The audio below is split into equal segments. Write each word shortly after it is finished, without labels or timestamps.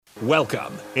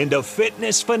Welcome into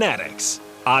Fitness Fanatics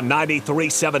on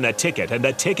 93.7 The Ticket and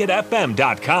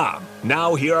theticketfm.com.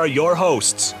 Now here are your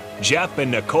hosts, Jeff and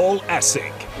Nicole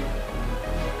Essig.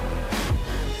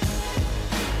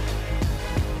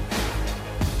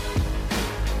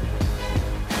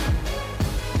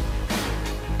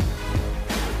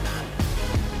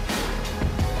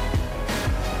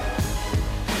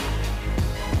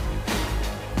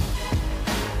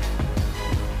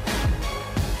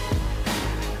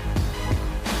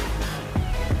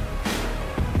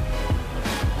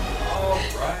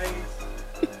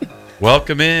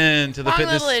 Welcome in to the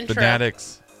Fitness intro.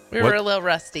 Fanatics. We were a little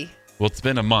rusty. Well, it's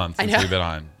been a month since we've been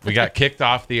on. We got kicked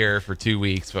off the air for 2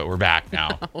 weeks, but we're back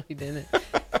now. No, we didn't.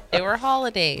 They were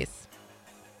holidays.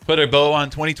 Put a bow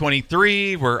on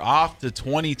 2023. We're off to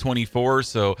 2024.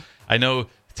 So I know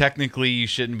technically you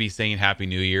shouldn't be saying Happy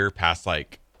New Year past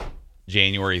like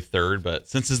January 3rd, but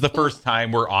since it's the first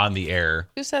time we're on the air.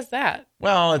 Who says that?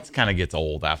 Well, it kind of gets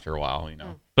old after a while, you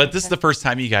know. But this is the first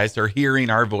time you guys are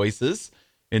hearing our voices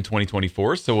in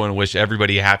 2024. So I want to wish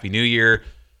everybody a Happy New Year.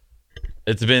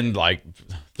 It's been like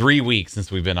 3 weeks since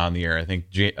we've been on the air. I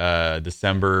think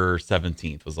December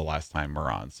 17th was the last time we're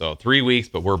on. So 3 weeks,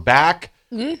 but we're back.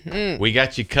 Mm-hmm. We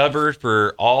got you covered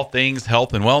for all things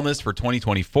health and wellness for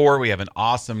 2024. We have an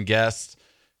awesome guest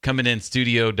coming in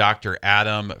studio, Dr.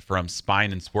 Adam from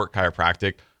Spine and Sport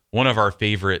Chiropractic, one of our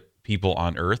favorite people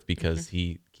on earth because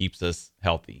he keeps us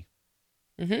healthy,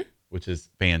 which is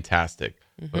fantastic.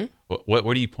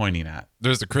 What are you pointing at?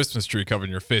 There's a Christmas tree covering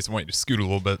your face. I want you to scoot a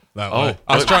little bit that way.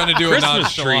 I was trying to do a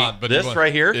nonchalant, but this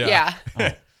right here? Yeah.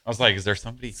 I was like, is there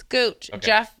somebody? Scooch. Okay.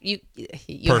 Jeff, you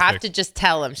have to just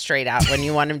tell him straight out when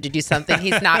you want him to do something.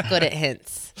 He's not good at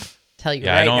hints. Tell you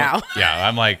now. Yeah,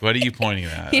 I'm like, what are you pointing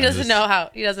at? He doesn't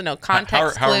know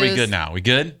context How are we clues. good now? We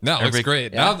good? No, it looks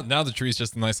great. Yeah. Now the tree's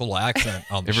just a nice little accent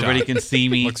on the Everybody shot. can see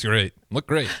me. Looks great. Look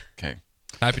great. Okay.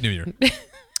 Happy New Year.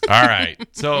 All right.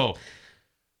 So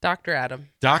Dr. Adam.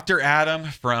 Dr. Adam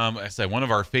from, I said, one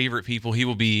of our favorite people. He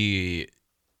will be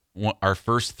our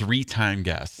first 3-time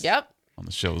guest. Yep. On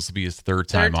the show. This will be his third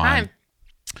time on.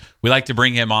 We like to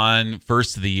bring him on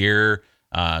first of the year,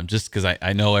 just because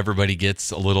I know everybody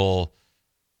gets a little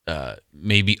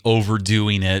maybe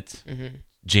overdoing it.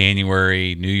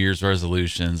 January, New Year's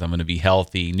resolutions. I'm going to be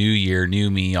healthy. New year,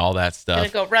 new me, all that stuff. Going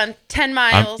to go run 10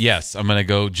 miles. I'm going to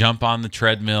go jump on the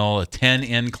treadmill, a 10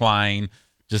 incline,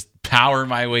 just power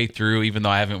my way through, even though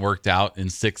I haven't worked out in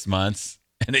 6 months.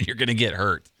 And then you're going to get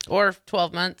hurt. Or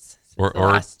 12 months.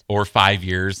 Or 5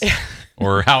 years.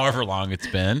 Or however long it's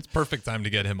been. Perfect time to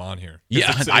get him on here.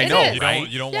 Yeah, I know, right?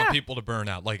 You don't want people to burn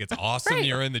out. Like, it's awesome. Right.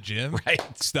 You're in the gym. Right.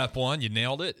 Step one, you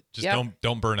nailed it. Just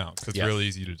don't burn out, because it's Yes. really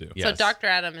easy to do. Yes. So Dr.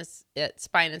 Adam is at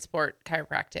Spine and Sport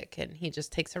Chiropractic, and he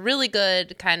just takes a really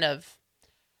good kind of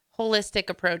holistic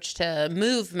approach to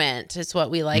movement is what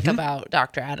we like about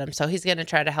Dr. Adam. So he's going to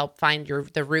try to help find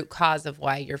the root cause of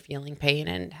why you're feeling pain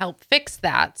and help fix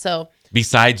that. So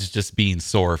besides just being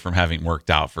sore from having worked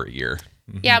out for a year.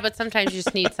 yeah, but sometimes you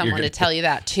just need someone to tell you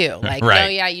that too. Like, Right. no,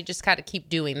 yeah, you just got to keep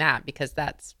doing that because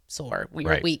that's sore. You're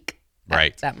Right. weak.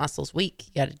 Right. That muscle's weak.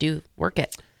 You got to work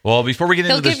it. Well, before we get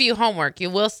He'll into give you homework. You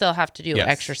will still have to do Yes.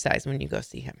 exercise when you go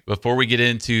see him. before we get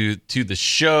into the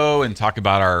show and talk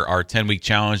about our 10-week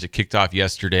challenge that kicked off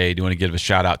yesterday, I do want to give a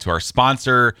shout out to our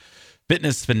sponsor.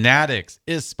 Fitness Fanatics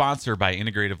is sponsored by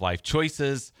Integrative Life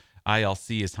Choices.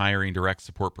 ILC is hiring direct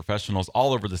support professionals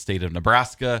all over the state of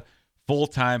Nebraska,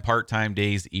 full-time, part-time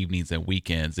days, evenings, and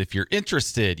weekends. If you're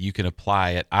interested, you can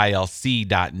apply at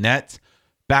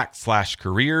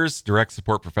ilc.net/careers. Direct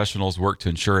support professionals work to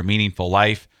ensure a meaningful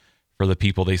life for the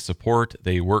people they support.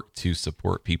 They work to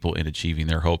support people in achieving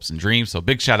their hopes and dreams. So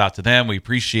big shout out to them. We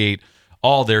appreciate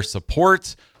all their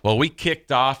support. Well, we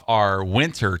kicked off our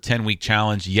winter 10-week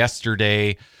challenge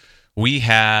yesterday. We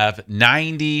have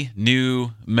 90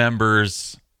 new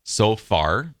members so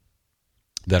far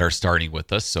that are starting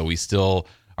with us. So we still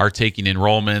are taking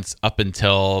enrollments up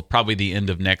until probably the end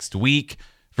of next week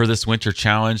for this winter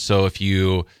challenge. So if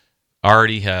you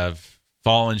already have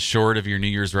fallen short of your New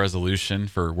Year's resolution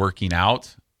for working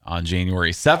out on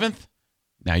January 7th,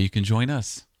 now you can join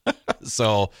us.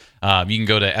 So you can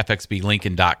go to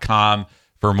fxblincoln.com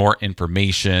for more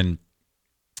information.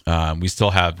 We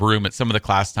still have room at some of the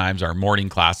class times. Our morning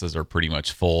classes are pretty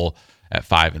much full at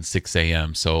 5 and 6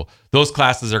 a.m. So those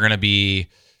classes are going to be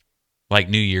like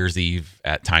New Year's Eve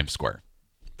at Times Square,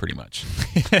 pretty much.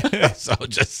 So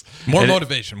just More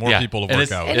motivation, more people to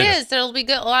work out. It is. There'll be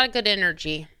a lot of good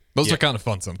energy. Those are kind of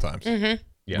fun sometimes. Yes.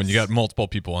 When you got multiple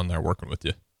people on there working with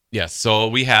you. Yes. So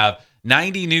we have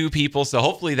 90 new people. So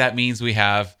hopefully that means we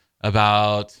have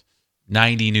about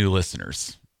 90 new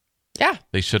listeners. Yeah.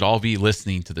 They should all be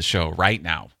listening to the show right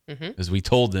now, as we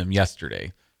told them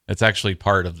yesterday. It's actually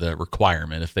part of the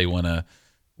requirement. If they want to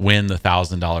win the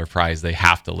 $1,000 prize, they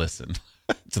have to listen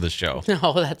to the show.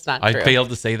 No, that's not true. I failed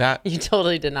to say that? You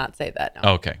totally did not say that.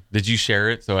 No. Okay. Did you share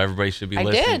it so everybody should be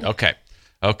listening? Did. Okay.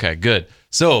 Okay, good.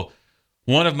 So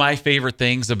one of my favorite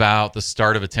things about the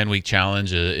start of a 10-week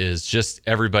challenge is just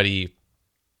everybody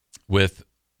with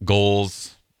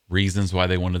goals, reasons why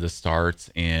they wanted to start.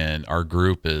 And our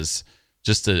group is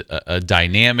just a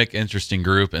dynamic, interesting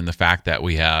group. And the fact that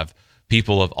we have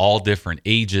people of all different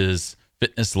ages,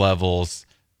 fitness levels,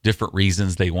 different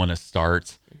reasons they want to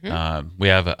start. We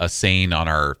have a saying on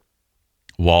our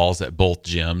walls at both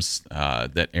gyms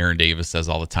that Aaron Davis says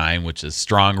all the time, which is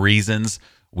strong reasons,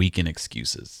 weaken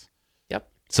excuses. Yep.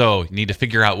 So you need to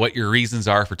figure out what your reasons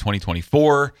are for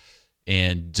 2024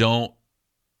 and don't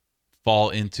fall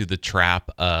into the trap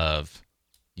of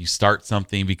you start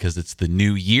something because it's the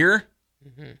new year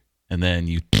and then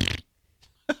you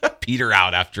peter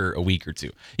out after a week or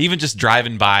two. Even just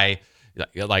driving by,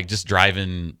 like just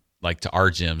driving like to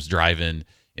our gyms, driving,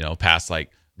 past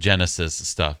like Genesis and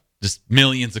stuff, just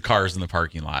millions of cars in the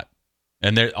parking lot.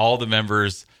 And all the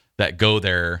members that go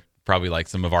there, probably like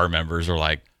some of our members are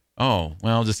like, oh,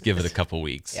 well, just give it a couple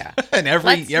weeks. Yeah. And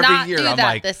every year I'm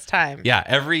like, this time. Yeah.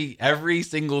 Every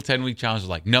single 10-week challenge is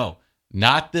like, no,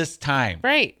 not this time.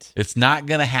 Right. It's not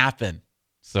going to happen.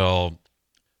 So,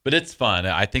 but it's fun.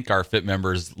 I think our fit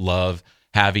members love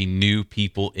having new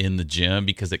people in the gym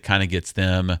because it kind of gets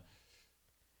them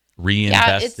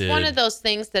reinvested. Yeah, it's one of those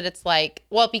things that it's like,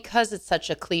 well, because it's such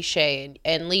a cliche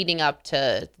and leading up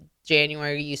to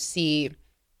January, you see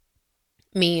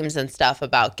memes and stuff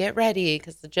about get ready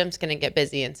because the gym's going to get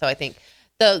busy. And so I think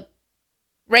the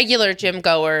regular gym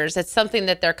goers, it's something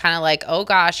that they're kind of like, oh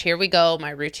gosh, here we go.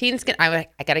 My routine's I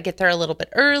got to get there a little bit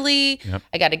early. Yep.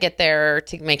 I got to get there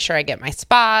to make sure I get my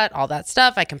spot, all that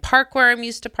stuff. I can park where I'm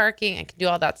used to parking. I can do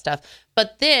all that stuff.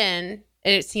 But then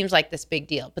it seems like this big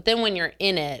deal. But then when you're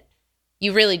in it,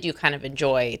 you really do kind of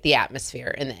enjoy the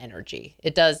atmosphere and the energy.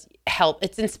 It does help.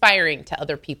 It's inspiring to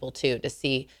other people too, to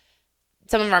see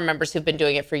some of our members who've been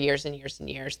doing it for years and years and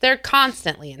years. They're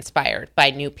constantly inspired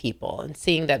by new people and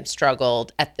seeing them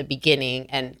struggled at the beginning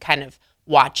and kind of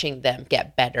watching them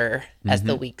get better as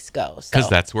the weeks go. Because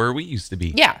that's where we used to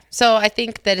be. Yeah. So I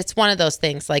think that it's one of those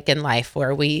things like in life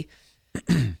where we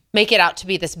make it out to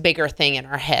be this bigger thing in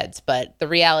our heads. But the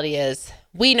reality is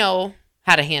we know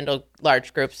how to handle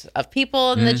large groups of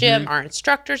people in the gym. Our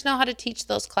instructors know how to teach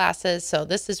those classes. So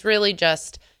this is really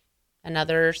just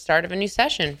another start of a new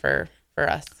session for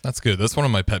us. That's good. That's one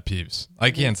of my pet peeves. I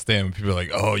can't stand when people are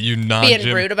like, oh, you non-gym.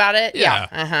 Being rude about it? Yeah.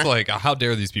 Uh-huh. It's like, how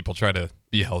dare these people try to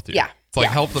be healthy? Yeah. It's like,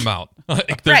 Yeah. help them out.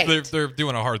 Like they're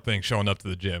doing a hard thing showing up to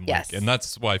the gym. Yes. Like, and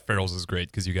that's why Farrell's is great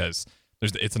because you guys,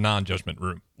 it's a non-judgment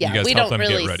room. Yeah, you guys we help don't them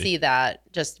get really ready. see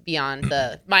that just beyond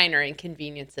the minor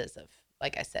inconveniences of,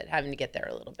 like I said, having to get there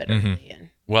a little bit early. And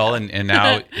Well, and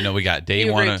now, we got day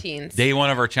New one routines.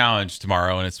 of our challenge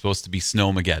tomorrow, and it's supposed to be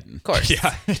Snowmageddon. of course.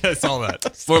 Yeah, I saw that.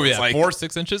 What are we at, like-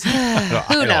 4-6 inches?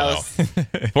 Who knows?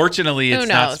 Fortunately, it's Who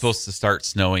not knows? supposed to start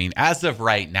snowing as of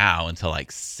right now until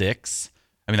like 6.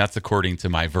 I mean, that's according to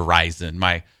my Verizon,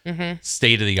 my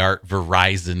state-of-the-art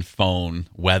Verizon phone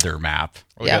weather map.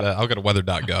 I'll go to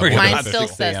weather.gov. Mine Mine Not still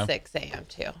 6 says a.m. 6 a.m.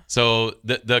 too. So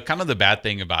the kind of the bad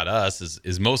thing about us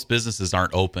is most businesses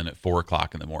aren't open at 4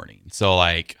 o'clock in the morning. So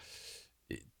like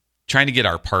trying to get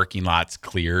our parking lots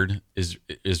cleared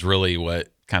is really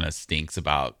what kind of stinks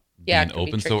about Yeah, it being can be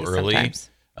open so tricky early.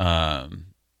 sometimes.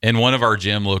 In one of our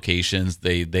gym locations,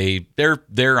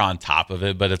 they're on top of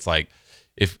it, but it's like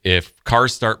if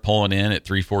cars start pulling in at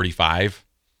 3:45,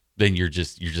 then you're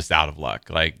just out of luck.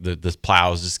 Like the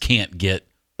plows just can't get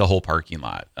the whole parking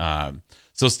lot.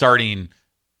 So starting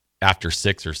after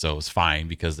 6 or so is fine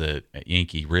because at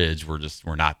Yankee Ridge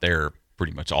we're not there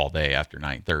pretty much all day after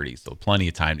 9:30, so plenty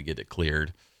of time to get it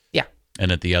cleared. Yeah.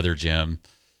 And at the other gym,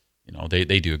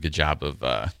 they do a good job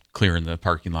of clearing the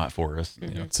parking lot for us.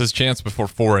 It says chance before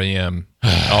 4 a.m.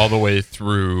 all the way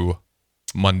through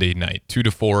Monday night. 2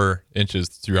 to 4 inches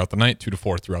throughout the night, 2 to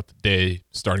 4 throughout the day,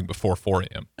 starting before 4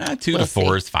 a.m. 2 to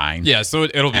 4 is fine. Yeah, so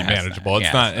it'll be Yeah, manageable. it's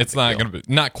It's not not going to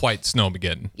be not quite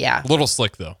Snowmageddon. Yeah. A little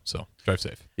slick though, so drive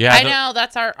safe. Yeah, I know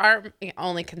that's our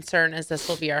only concern is this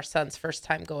will be our son's first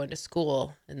time going to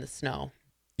school in the snow.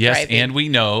 Yes, driving. and we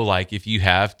know, like, if you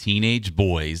have teenage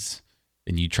boys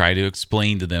and you try to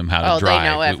explain to them how to drive, they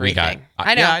know everything.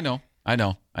 I know. Yeah,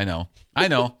 I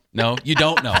know. No, you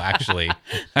don't know, actually.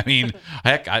 I mean,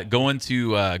 heck, going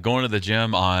to the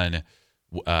gym on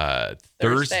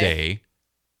Thursday,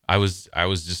 I was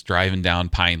just driving down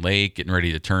Pine Lake, getting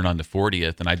ready to turn onto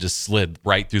 40th, and I just slid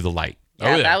right through the light.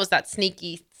 Yeah, that was that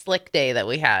sneaky slick day that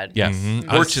we had. Yes.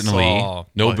 Fortunately,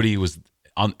 nobody was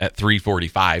on at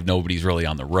 3:45. Nobody's really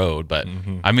on the road, but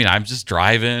I mean, I'm just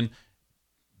driving,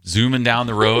 zooming down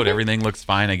the road. Everything looks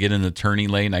fine. I get in the turning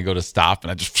lane. I go to stop,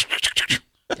 and I just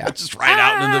just right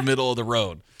out in the middle of the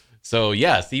road. So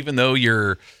yes, even though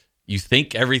you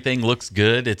think everything looks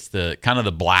good, it's the kind of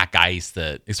the black ice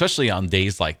that, especially on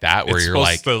days like that, where you're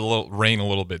like, it's supposed to rain a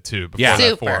little bit too before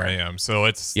that 4 a.m. So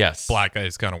it's black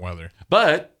ice kind of weather.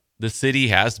 But the city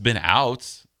has been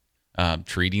out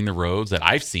treating the roads that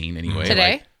I've seen anyway.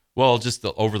 Today? Just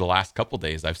over the last couple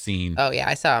days, I've seen. Oh yeah,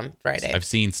 I saw them Friday. I've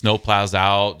seen snowplows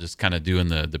out, just kind of doing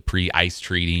the pre-ice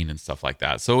treating and stuff like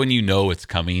that. So when you know it's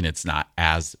coming, it's not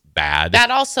as bad. That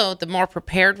also, the more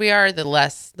prepared we are,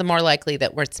 the more likely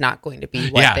that it's not going to be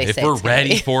what they say. If we're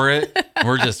ready for it,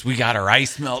 we got our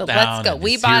ice melt so down. Let's go.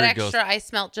 We bought extra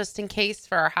ice melt just in case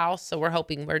for our house, so we're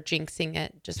hoping we're jinxing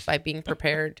it just by being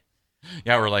prepared.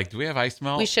 Yeah, we're like, do we have ice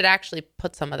melt? We should actually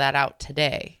put some of that out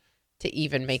today to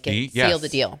even make it seal the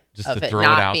deal just of to it throw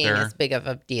not it out being there. as big of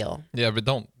a deal. Yeah, but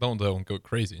don't go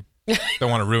crazy.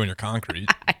 Don't want to ruin your concrete.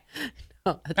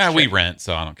 We rent,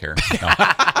 so I don't care. No,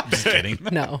 I'm just kidding.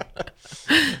 No.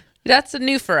 That's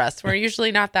new for us. We're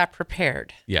usually not that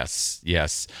prepared. Yes.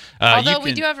 Although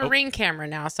we do have a ring camera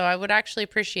now, so I would actually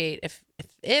appreciate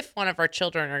if one of our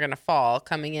children are going to fall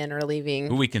coming in or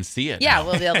leaving. We can see it. Yeah, now.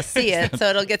 we'll be able to see it, so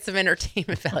it'll get some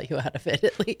entertainment value out of it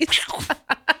at least.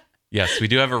 Yes, we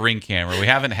do have a ring camera. We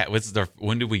haven't had.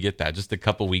 When did we get that? Just a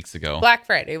couple weeks ago. Black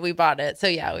Friday, we bought it. So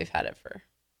yeah, we've had it for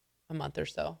a month or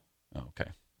so. Oh,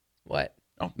 okay. What?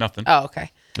 Oh, nothing. Oh,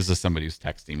 okay. This is somebody who's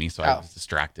texting me, so I was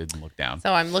distracted and looked down.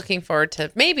 So I'm looking forward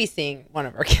to maybe seeing one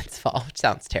of our kids fall, which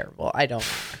sounds terrible. I don't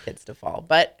want our kids to fall,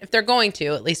 but if they're going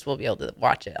to, at least we'll be able to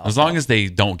watch it. Also. As long as they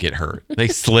don't get hurt, they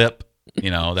slip.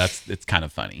 It's kind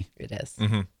of funny. It is.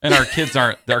 Mm-hmm. And our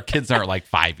kids aren't like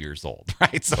 5 years old,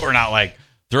 right? So we're not like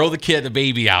throw the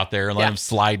baby out there and let them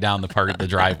slide down the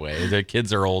driveway. The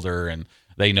kids are older and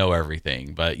they know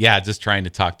everything. But yeah, just trying to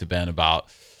talk to Ben about,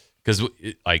 because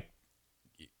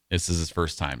this is his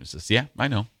first time. It's just, I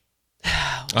know.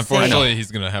 Unfortunately,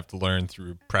 he's going to have to learn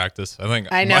through practice. I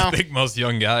think most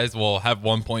young guys will have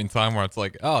one point in time where it's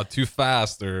like, oh, too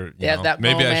fast, or that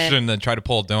maybe moment. I shouldn't have tried to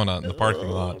pull a donut in the parking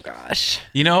lot. Oh, gosh.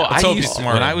 When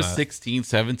I was 16,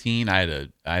 17, I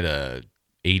had a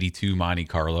 82 Monte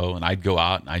Carlo, and I'd go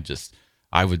out and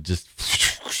I would just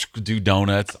do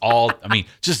donuts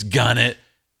just gun it.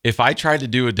 If I tried to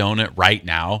do a donut right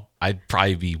now, I'd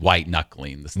probably be white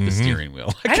knuckling the steering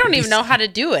wheel. I don't even know how to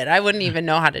do it. I wouldn't even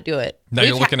know how to do it. Now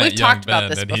you're looking at young talked about Ben,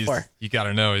 this before. You got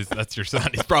to know that's your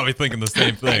son. He's probably thinking the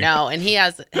same thing. I know, and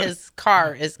his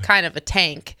car is kind of a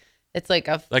tank. It's like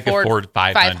a Ford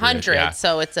 500. Yeah.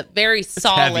 So it's a very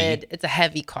solid. Heavy. It's a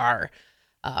heavy car.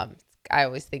 I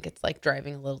always think it's like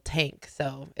driving a little tank.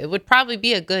 So it would probably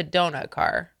be a good donut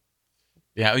car.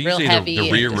 Yeah, usually the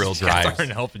rear wheel drive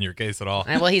aren't helping your case at all.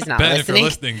 Well, he's not Ben, listening. if you're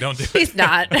listening, don't do it. He's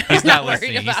not. He's not worried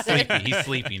listening. about it. He's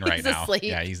sleeping right He's now. asleep.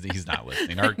 Yeah, he's not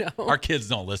listening. Our kids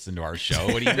don't listen to our show.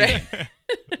 What do you mean?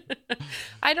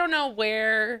 I don't know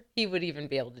where he would even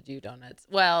be able to do donuts.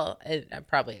 Well,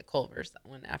 probably at Culver's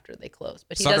one after they close.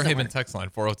 But he Sutter doesn't Haven work. text line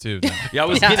 402. Yeah, I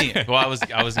was kidding. Well, I was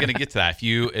going to get to that.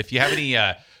 If you have any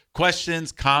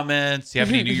questions, comments, you have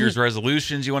any New Year's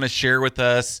resolutions you want to share with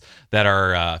us that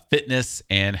are fitness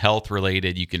and health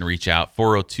related, you can reach out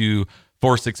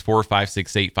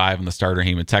 402-464-5685 on the Starter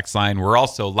Heyman text line. We're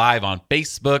also live on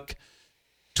Facebook,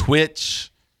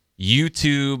 Twitch,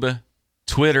 YouTube,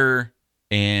 Twitter,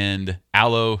 and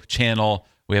Allo channel.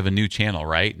 We have a new channel,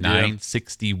 right?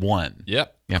 961.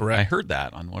 Yep. Correct. I heard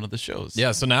that on one of the shows.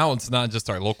 Yeah, so now it's not just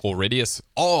our local radius,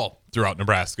 all throughout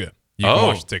Nebraska. You can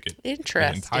watch the ticket.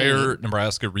 Interesting. The entire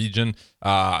Nebraska region,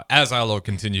 as Allo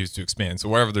continues to expand. So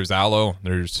wherever there's Allo,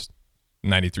 there's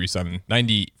 93.7,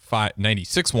 95,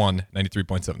 96.1,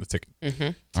 93.7 the ticket.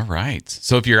 Mm-hmm. All right.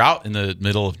 So if you're out in the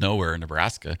middle of nowhere in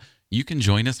Nebraska, you can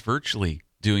join us virtually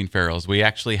doing Farrell's. We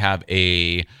actually have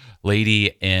a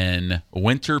lady in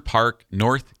Winter Park,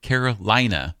 North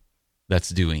Carolina, that's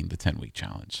doing the 10-week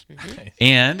challenge. Mm-hmm.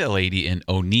 And a lady in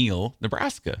O'Neill,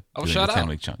 Nebraska. Oh, doing shout the out.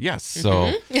 10-week challenge. Yes.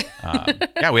 So,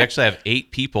 we actually have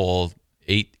 8 people,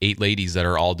 eight ladies that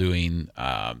are all doing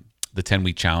the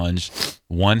 10-week challenge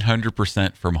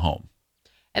 100% from home.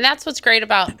 And that's what's great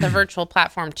about the virtual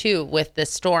platform, too, with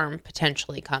this storm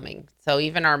potentially coming. So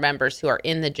even our members who are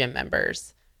in the gym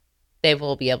members, they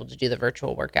will be able to do the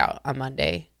virtual workout on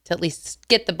Monday to at least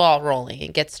get the ball rolling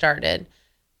and get started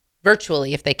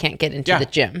virtually if they can't get into the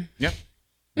gym. Yep.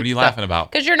 What are you laughing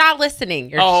about? Because you're not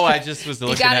listening. I just was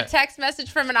looking at. You got a text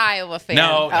message from an Iowa fan.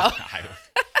 No.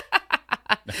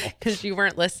 Because you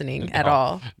weren't listening at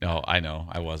all. No, I know.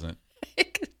 I wasn't. I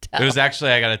could tell. It was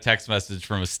actually, I got a text message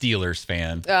from a Steelers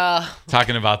fan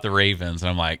talking about the Ravens. And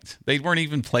I'm like, they weren't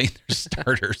even playing their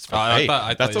starters. I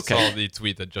thought that's you okay. saw the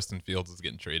tweet that Justin Fields is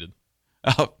getting traded.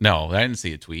 Oh, no, I didn't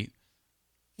see a tweet.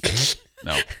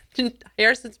 No.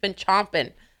 Harrison's been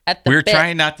chomping at the We were bit.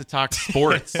 trying not to talk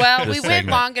sports. Well, this we went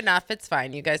segment. long enough. It's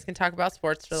fine. You guys can talk about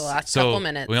sports for the last couple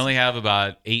minutes. We only have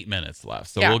about 8 minutes left.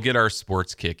 So Yeah. we'll get our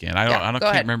sports kick in. I Go can't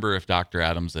ahead. remember if Dr.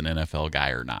 Adam's an NFL guy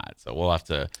or not. So we'll have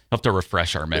to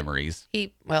refresh our memories.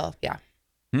 Yeah.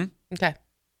 Okay.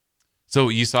 So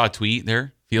you saw a tweet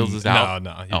there? Fields is out?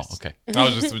 No. Okay. I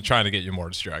was just trying to get you more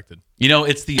distracted. You know,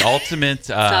 it's the ultimate. It's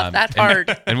not that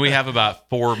hard. And we have about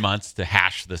 4 months to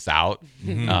hash this out.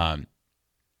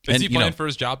 Is he playing for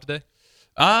his job today?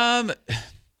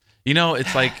 You know,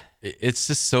 it's like, it's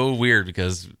just so weird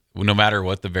because no matter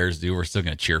what the Bears do, we're still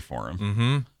going to cheer for him.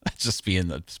 Mm-hmm. That's just being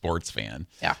the sports fan.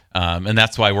 Yeah. And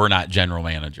that's why we're not general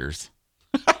managers.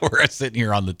 We're sitting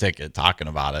here on the ticket talking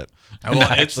about it. And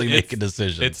not actually make a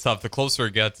decision. It's tough. The closer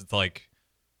it gets, it's like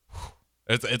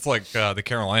the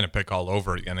Carolina pick all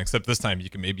over again, except this time you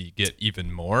can maybe get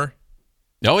even more.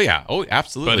 Oh, yeah. Oh,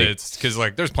 absolutely. But it's because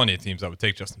there's plenty of teams that would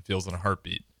take Justin Fields in a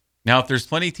heartbeat. Now, if there's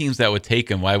plenty of teams that would take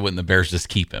him, why wouldn't the Bears just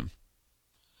keep him?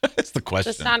 That's the question.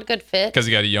 It's not a good fit. Because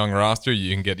you got a young roster,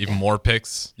 you can get even more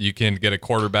picks. You can get a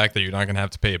quarterback that you're not going to have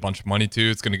to pay a bunch of money to.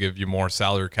 It's going to give you more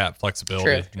salary cap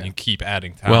flexibility, and you keep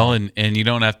adding talent. Well, and you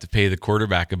don't have to pay the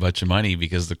quarterback a bunch of money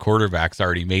because the quarterback's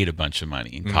already made a bunch of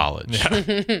money in college. Yeah.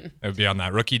 It would be on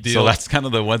that rookie deal. So that's kind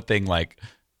of the one thing, like.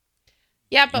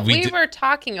 Yeah, but we were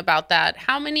talking about that.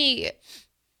 How many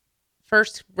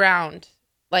first round,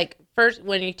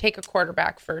 when you take a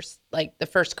quarterback first, like the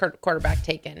first quarterback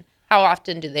taken, how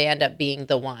often do they end up being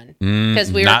the one?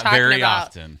 Because we were not talking very about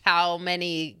often. how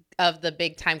many of the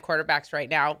big time quarterbacks right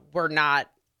now were not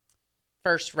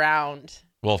first round.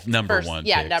 Well, number one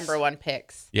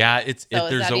picks. Yeah, So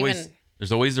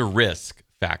there's always a risk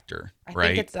factor, I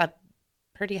right? think it's a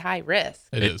pretty high risk.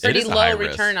 It is. Pretty It is a low high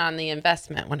risk. return on the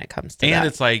investment when it comes to And that.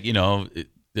 it's like, you know,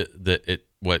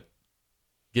 what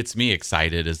gets me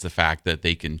excited is the fact that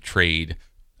they can trade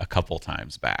a couple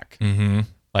times back. Mm-hmm.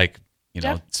 Like, you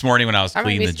know, Yeah. this morning when I was That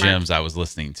might cleaning be the smart. gyms, I was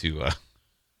listening to a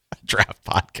draft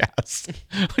podcast,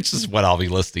 which is what I'll be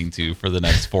listening to for the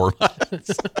next 4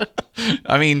 months.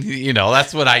 I mean, you know,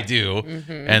 that's what I do.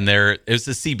 Mm-hmm. And it's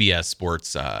the CBS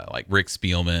Sports, like Rick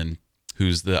Spielman,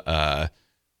 who's the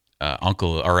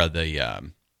uncle or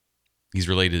he's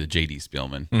related to JD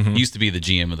Spielman. Mhm. He used to be the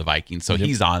GM of the Vikings, so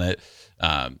he's on it.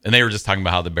 And they were just talking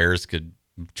about how the Bears could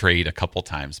trade a couple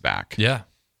times back. Yeah.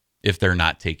 If they're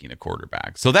not taking a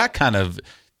quarterback. So that kind of,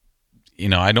 you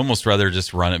know, I'd almost rather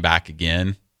just run it back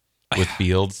again with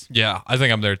Fields Yeah, I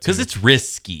think I'm there too. because it's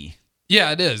risky.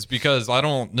 Yeah, it is, because I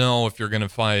don't know if you're going to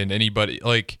find anybody.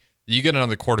 Like, you get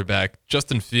another quarterback,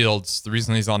 Justin Fields, the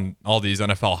reason he's on all these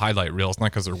NFL highlight reels,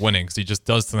 not because they're winning, because he just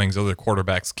does things other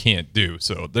quarterbacks can't do.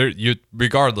 So,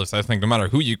 regardless, I think no matter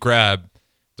who you grab,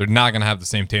 they're not going to have the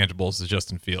same tangibles as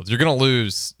Justin Fields. You're going to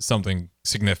lose something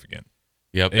significant.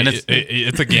 Yep. And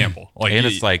it's a gamble. Like, and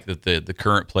it's like that the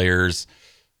current players,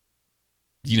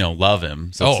 you know, love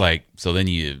him. So it's like, so then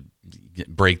you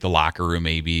break the locker room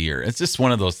maybe, or it's just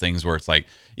one of those things where it's like,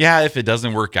 yeah, if it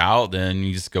doesn't work out, then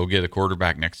you just go get a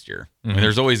quarterback next year. I mean,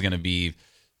 there's always going to be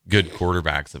good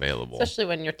quarterbacks available. Especially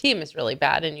when your team is really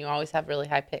bad and you always have really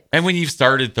high picks. And when you've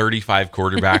started 35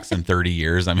 quarterbacks in 30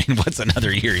 years, I mean, what's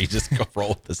another year? You just go roll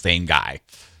with the same guy,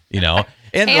 you know?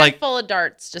 And Handful of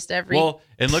darts, just every. well,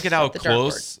 and look at how the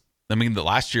close. I mean, the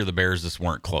last year the Bears just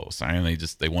weren't close. I mean,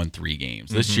 they won 3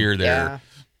 games. This year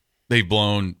they've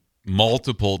blown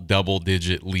multiple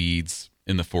double-digit leads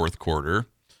in the fourth quarter.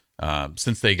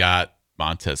 Since they got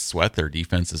Montez Sweat, their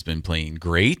defense has been playing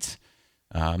great.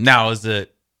 Now, is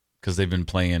it because they've been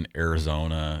playing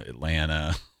Arizona,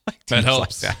 Atlanta? Like that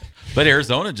helps. Like that. But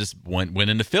Arizona just went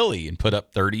into Philly and put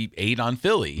up 38 on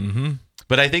Philly. Mm-hmm.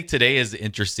 But I think today is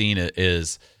interesting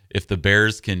is if the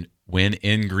Bears can win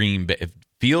in Green Bay, if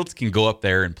Fields can go up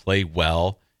there and play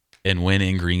well and win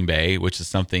in Green Bay, which is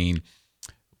something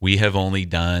we have only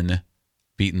done,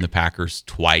 beaten the Packers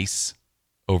twice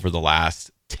over the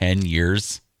last 10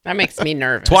 years. That makes me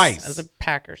nervous. Twice. As a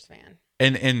Packers fan.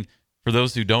 And for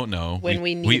those who don't know, When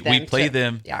we play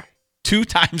them Yeah. 2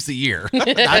 times a year,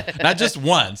 not just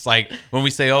once. Like when we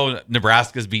say, oh,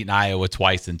 Nebraska's beaten Iowa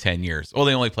twice in 10 years. Oh,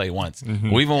 they only play once.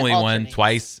 Mm-hmm. We've only won alternates.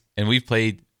 twice, and we've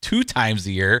played 2 times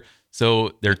a year.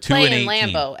 So they're 2 Play and in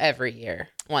 18. Lambeau every year,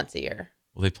 once a year.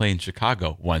 Well, they play in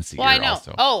Chicago once a Well, year I know.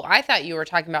 also. Oh, I thought you were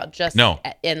talking about just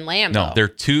in Lambeau. No, they're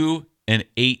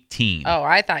 2-18 Oh,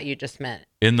 I thought you just meant.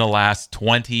 in the last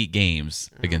 20 games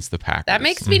against the Packers. That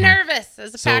makes me nervous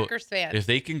as a Packers fan. If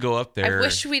they can go up there. I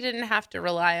wish we didn't have to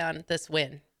rely on this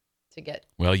win to get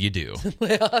Well, you do. to the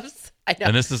playoffs. I know.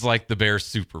 And this is like the Bears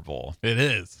Super Bowl. It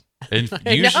is. And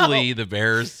usually the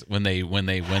Bears, when they win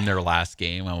their last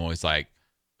game, I'm always like,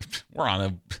 we're on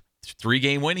a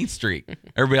 3-game winning streak.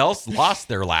 Everybody else lost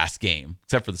their last game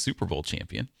except for the Super Bowl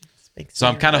champion. So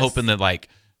I'm kind of hoping that like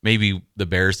maybe the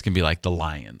Bears can be like the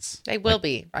Lions. They will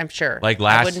be, I'm sure. Like I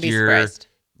last wouldn't be year, surprised.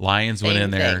 Lions went Same in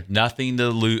there, thing. nothing to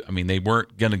lose. I mean, they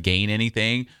weren't going to gain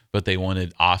anything, but they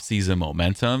wanted off-season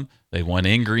momentum. They won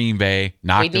in Green Bay, We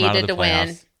knocked them out of needed the to win.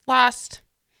 playoffs. Lost.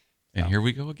 And here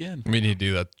we go again. We need to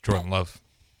do that, Jordan Love.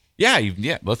 Yeah,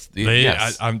 let's.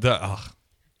 Yes.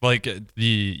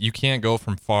 You can't go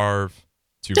from Favre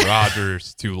to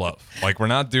Rodgers to Love. Like, we're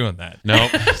not doing that.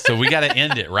 Nope. So we got to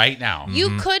end it right now.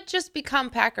 You could just become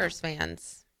Packers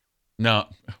fans. No.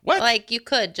 What? Like, you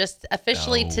could just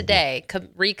officially No. today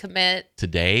recommit.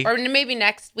 Today? Or maybe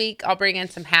next week I'll bring in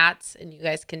some hats and you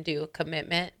guys can do a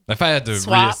commitment. If I had to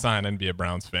Swap. reassign and be a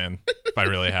Browns fan, if I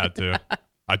really had to,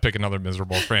 I'd pick another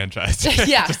miserable franchise.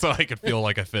 Yeah. Just so I could feel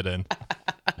like I fit in.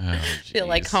 Oh, Feel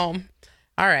like geez. home.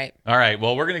 All right. All right.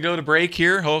 Well, we're going to go to break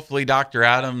here. Hopefully, Dr.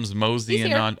 Adams moseying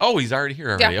here. on. Oh, he's already here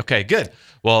already. Yeah. Okay, good.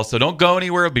 Well, so don't go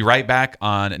anywhere. We'll be right back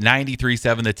on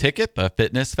 93.7 The Ticket, the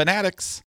Fitness Fanatics.